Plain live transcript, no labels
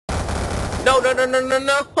No, no, no, no, no,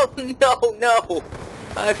 no, no, no!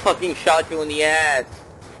 I fucking shot you in the ass.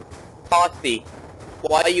 Tosti,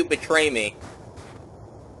 why you betray me?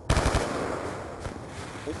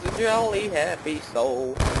 It's a jolly happy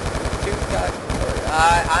soul.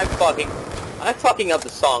 I'm fucking up the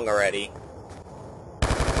song already.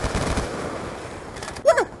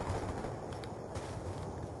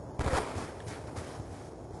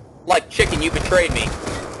 Like chicken, you betrayed me.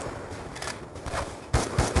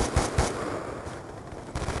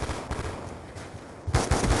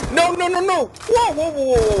 No, no, no, no! Whoa, whoa,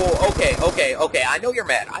 whoa, whoa, whoa! Okay, okay, okay, I know you're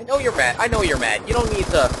mad. I know you're mad. I know you're mad. You don't need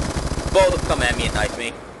to both come at me and knife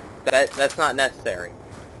me. That's not necessary.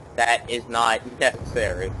 That is not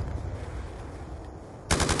necessary.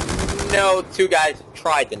 No, two guys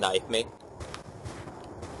tried to knife me.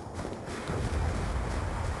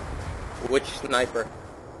 Which sniper?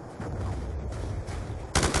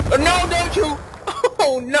 Oh, no, don't you!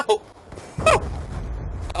 Oh, no!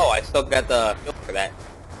 Oh, I still got the kill for that.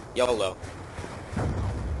 YOLO.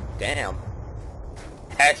 Damn.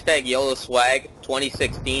 Hashtag YOLO swag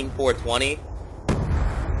 2016 420.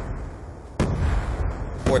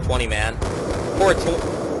 420, man.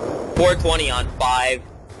 420 on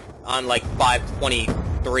like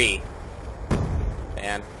 523.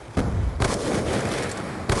 Man.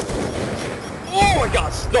 Oh, I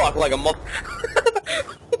got stuck like a mo-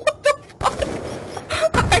 What the fuck?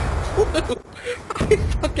 I flew! I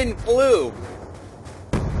fucking flew!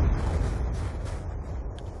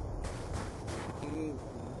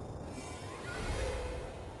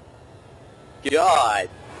 God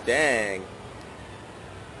dang.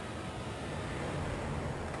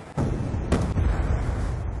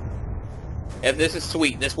 If this is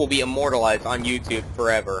sweet, this will be immortalized on YouTube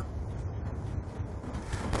forever.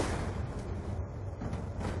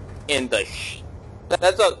 In the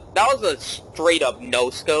that was a straight up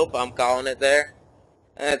no scope, I'm calling it there.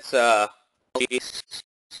 That's geez.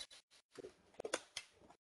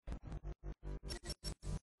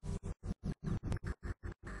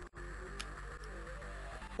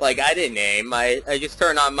 Like I didn't aim. I just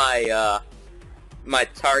turned on my my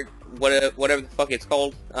target, whatever the fuck it's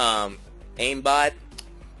called, aimbot.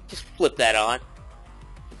 Just flip that on.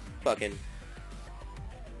 Fucking.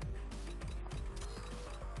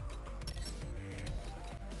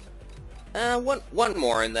 One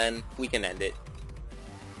more and then we can end it.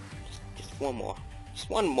 Just one more. Just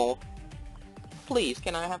one more. Please,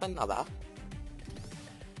 can I have another?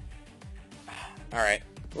 Alright.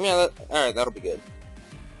 Yeah, alright, that'll be good.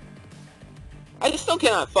 I just still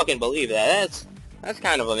cannot fucking believe that. That's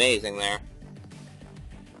kind of amazing there.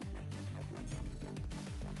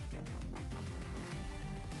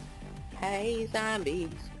 Hey zombies,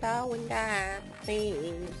 going down,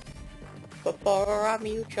 please. Before I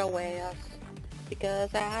mute your ass,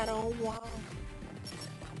 because I don't want.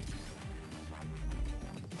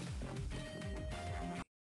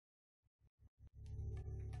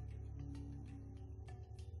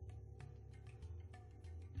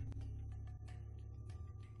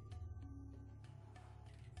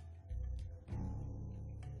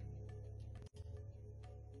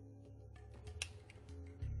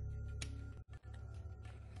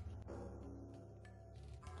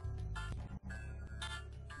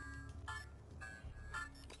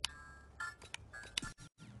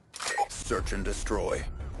 Search and destroy.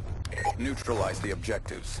 Neutralize the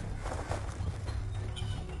objectives.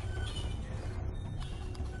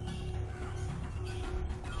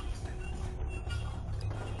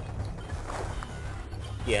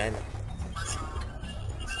 Yeah,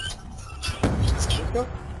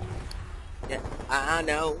 yeah, I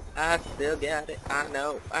know, I still got it. I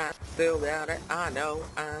know, I still got it. I know,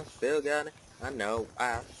 I still got it. I know,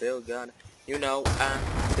 I still got it. You know, I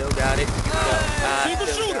still got it. You know, I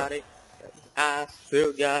still got it. I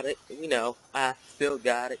still got it. You know, I still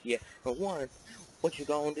got it. Yeah, but one, what you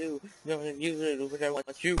gonna do? You gonna use it?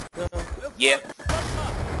 What you gonna do? Yeah.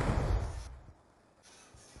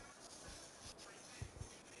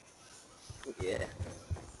 Yeah.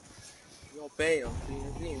 Your bail,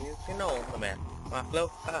 you know, man. My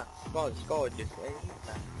flow, gorgeous.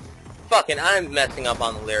 Fucking, I'm messing up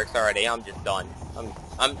on the lyrics already. I'm just done.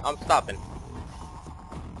 I'm stopping.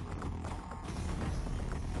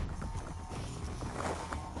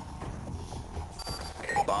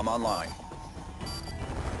 Bomb online.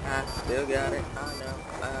 I still got it. I know.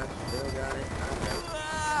 I still got it. I know.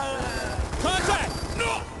 Contact!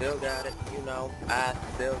 No! Still got it. You know. I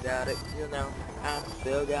still got it. You know. I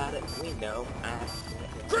still got it. We know.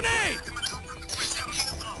 Grenade!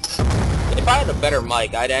 If I had a better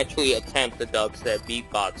mic, I'd actually attempt the dubstep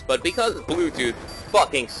beatbox, but because Bluetooth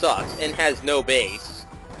fucking sucks and has no bass,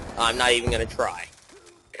 I'm not even gonna try.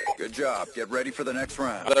 Good job. Get ready for the next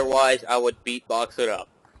round. Otherwise, I would beatbox it up.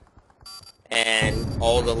 And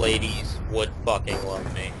all the ladies would fucking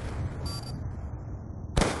love me.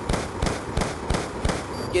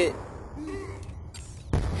 Get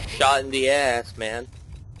shot in the ass, man.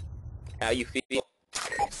 How you feel?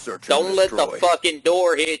 Search and Don't let the destroy. fucking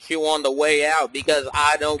door hit you on the way out because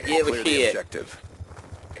I don't give Clear a the shit. objective.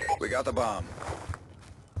 We got the bomb.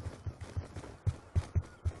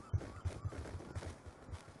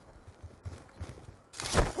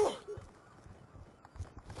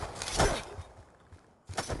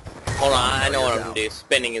 Hold on, I know what I'm gonna do.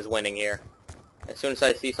 Spinning is winning here. As soon as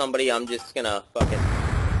I see somebody, I'm just gonna fucking...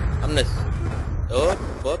 I'm gonna... Oh,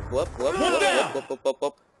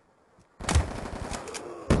 whoop.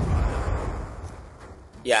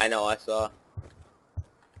 Yeah, I know, I saw.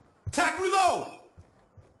 Attack reload!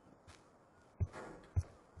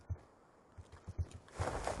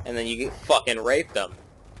 And then you get fucking raped them.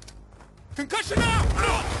 Concussion out!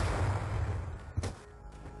 No!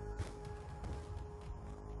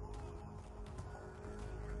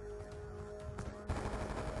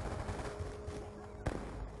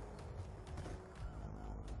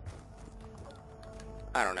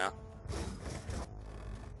 I don't know.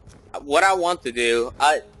 What I want to do,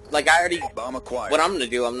 Bomb acquired. what I'm gonna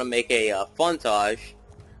do, I'm gonna make a funtage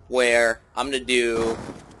where I'm gonna do,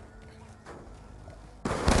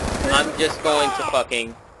 I'm just going to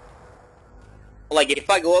fucking, like, if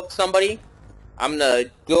I go up to somebody, I'm gonna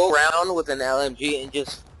go around with an LMG and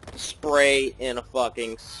just spray in a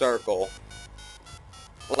fucking circle.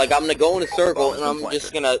 Like, I'm gonna go in a circle and I'm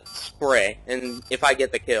just gonna spray, and if I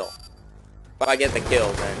get the kill. If I get the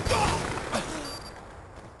kill, then...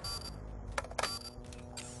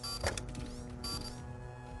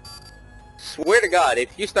 Swear to God,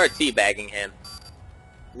 if you start teabagging him...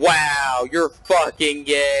 Wow, you're fucking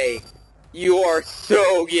gay! You are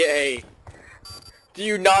so gay! Do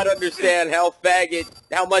you not understand how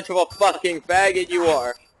much of a fucking faggot you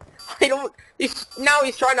are? I don't... Now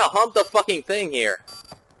he's trying to hump the fucking thing here.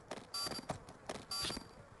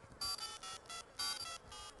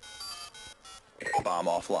 Bomb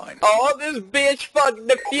offline. Oh, this bitch fucking We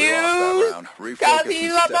lost that defused! round. Refocus God, and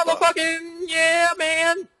he's up step up. motherfucking... Yeah,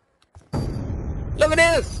 man! Look at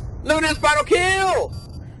this! Look at this final kill!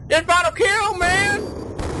 This final kill, man!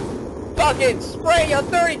 Fucking spray a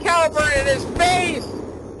 30 caliber in his face!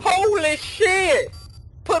 Holy shit!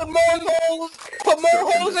 Put more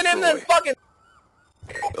holes in him than destroy. fucking...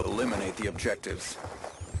 Eliminate the objectives.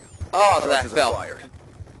 Oh, that Charges fell. acquired.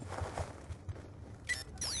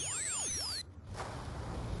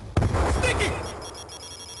 Sticky!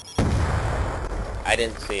 I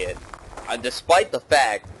didn't see it. Despite the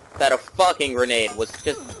fact that a fucking grenade was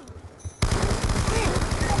just...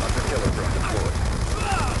 Hunter killer drone deployed.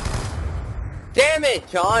 Damn it,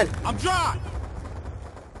 John! I'm dry!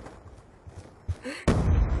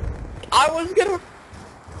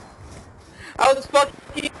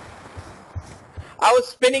 I was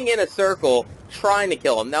spinning in a circle trying to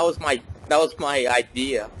kill him. That was my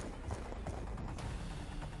idea.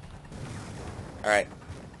 Alright.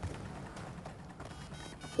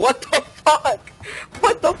 What the fuck?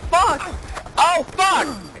 What the fuck? Oh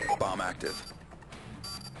fuck! Bomb active.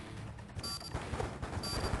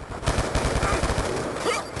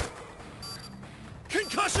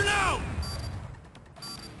 Concussion out!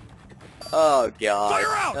 Oh god.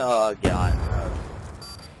 Fire out! Oh god.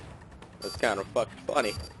 That's kind of fucking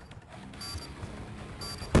funny.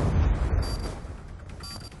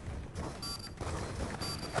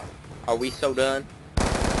 Are we so done?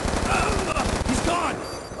 He's gone!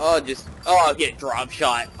 Oh, get drop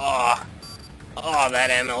shot. Oh, that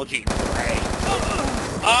MLG great.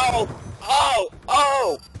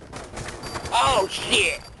 Oh,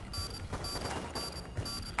 shit.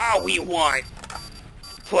 Oh, we won.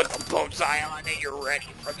 Put the bullseye on and you're ready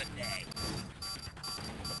for the day.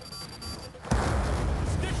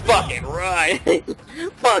 Fucking run.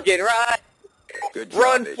 Fucking run. Good job,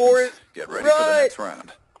 Run, agents. Forrest. Get ready for the Run. next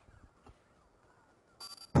round.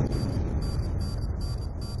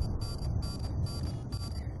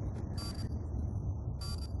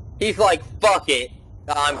 He's like, fuck it.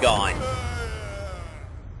 I'm gone.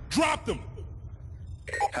 Dropped him!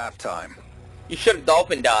 Halftime. You should have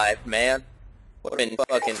dolphin dived, man. Would've been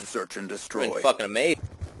fucking, Search and been destroy. fucking amazing.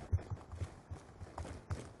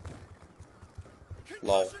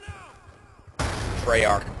 Lol.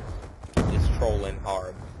 Treyarch is trolling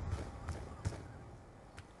hard.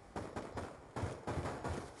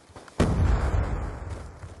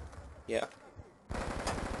 Yeah.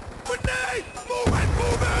 Grenade! Move it!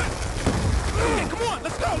 Move it! Okay, come on,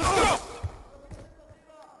 let's go, let's go!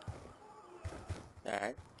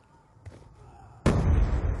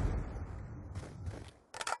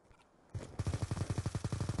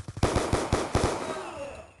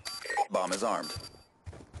 is armed.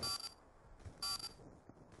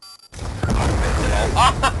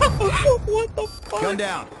 What the fuck? Gun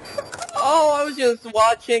down. Oh, I was just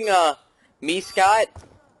watching, Mescott,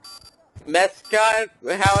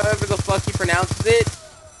 however the fuck he pronounces it,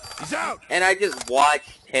 He's out. and I just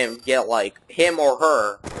watched him get, like, him or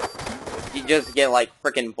her, you just get, like,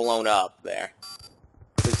 freaking blown up there.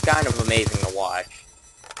 It's kind of amazing to watch.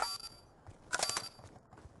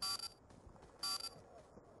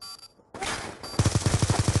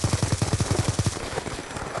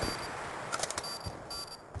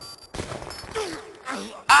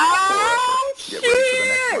 Oh, Get ready for the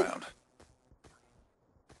next shit! round.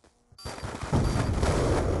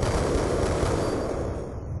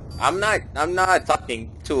 I'm not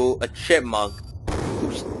talking to a chipmunk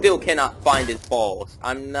who still cannot find his balls.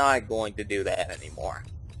 I'm not going to do that anymore.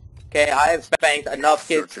 Okay, I have spanked enough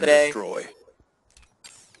kids Search and today. destroy.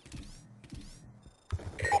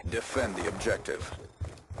 Defend the objective.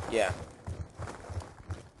 Yeah.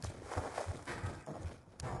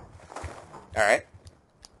 Alright.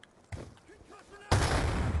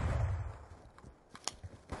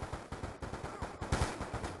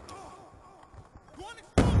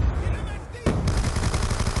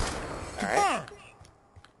 Alright.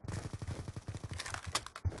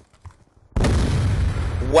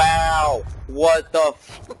 Wow! What the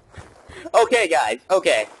f- Okay, guys,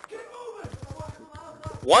 okay.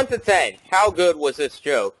 1 to 10, how good was this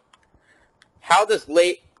joke? How does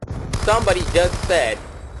somebody just said,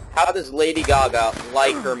 how does Lady Gaga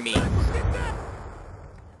like her meat?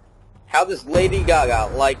 How does Lady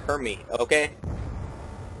Gaga like her meat, okay?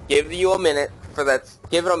 Give you a minute for that,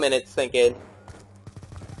 give it a minute, sink in.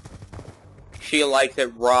 She likes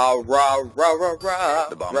it raw, raw, raw, raw, raw.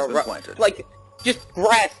 The bomb raw, has been raw. planted. Like, just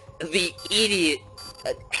grasp the idiot.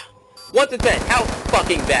 1 to 10, how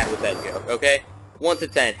fucking bad was that joke, okay? 1 to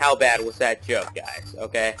 10, how bad was that joke, guys,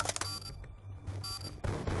 okay?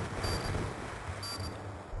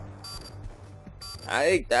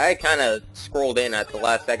 I kind of scrolled in at the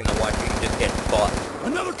last second to watch you just get fucked.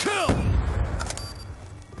 Another kill.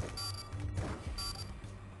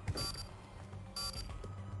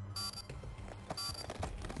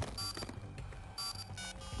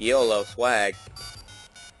 YOLO swag.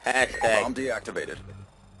 Hashtag. Bomb deactivated.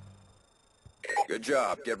 Good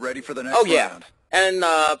job. Get ready for the next Oh yeah. round. And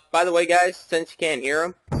by the way, guys, since you can't hear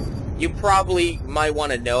him, you probably might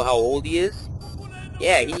want to know how old he is.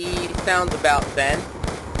 Yeah, he sounds about 10.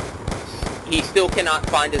 He still cannot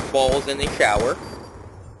find his balls in the shower.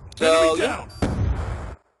 So, Enemy yeah,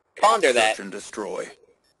 down. ponder that. Search and destroy.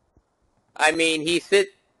 I mean,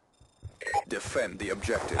 Defend the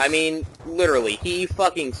objective. I mean, literally, he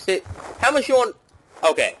fucking how much you want...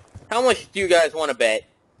 Okay, how much do you guys want to bet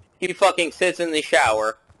he fucking sits in the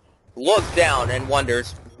shower, looks down, and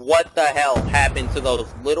wonders what the hell happened to those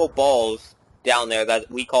little balls down there that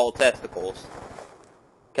we call testicles?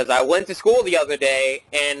 Because I went to school the other day,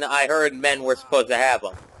 and I heard men were supposed to have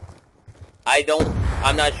them.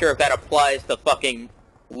 I'm not sure if that applies to fucking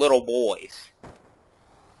little boys.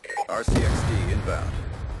 RCXD inbound.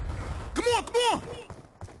 Come on, come on.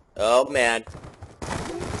 Oh, man.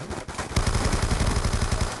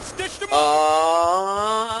 Stitch them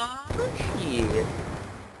up. Shit.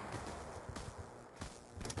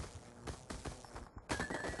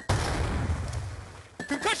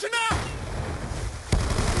 Concussion now.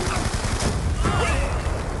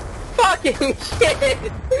 Fucking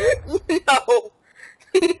shit! No!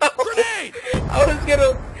 No! Grenade.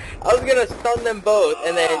 I was gonna stun them both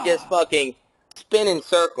and then just fucking spin in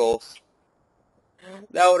circles.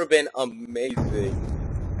 That would have been amazing.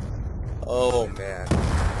 Oh man.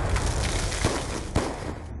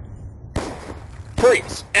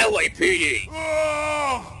 Freaks! LAPD!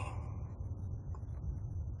 Oh.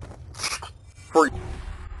 Freak.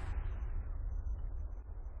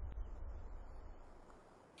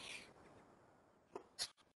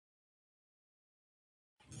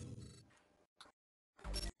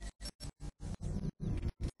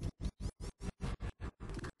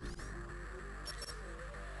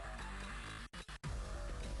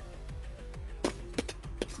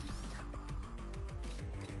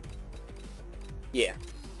 Yeah.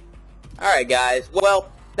 Alright guys,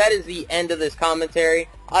 well, that is the end of this commentary.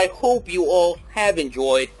 I hope you all have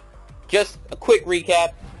enjoyed. Just a quick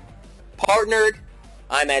recap. Partnered,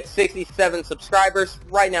 I'm at 67 subscribers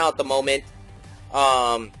right now at the moment.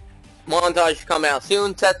 Montage is coming out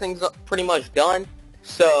soon. Testing's pretty much done.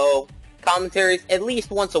 So, commentaries at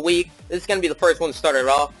least once a week. This is going to be the first one to start it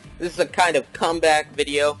off. This is a kind of comeback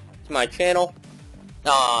video to my channel.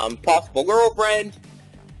 Possible girlfriend.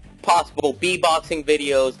 Possible beatboxing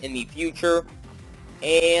videos in the future.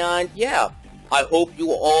 And yeah, I hope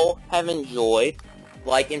you all have enjoyed.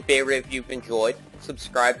 Like and favorite if you've enjoyed.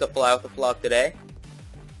 Subscribe to Fly with the Flock today.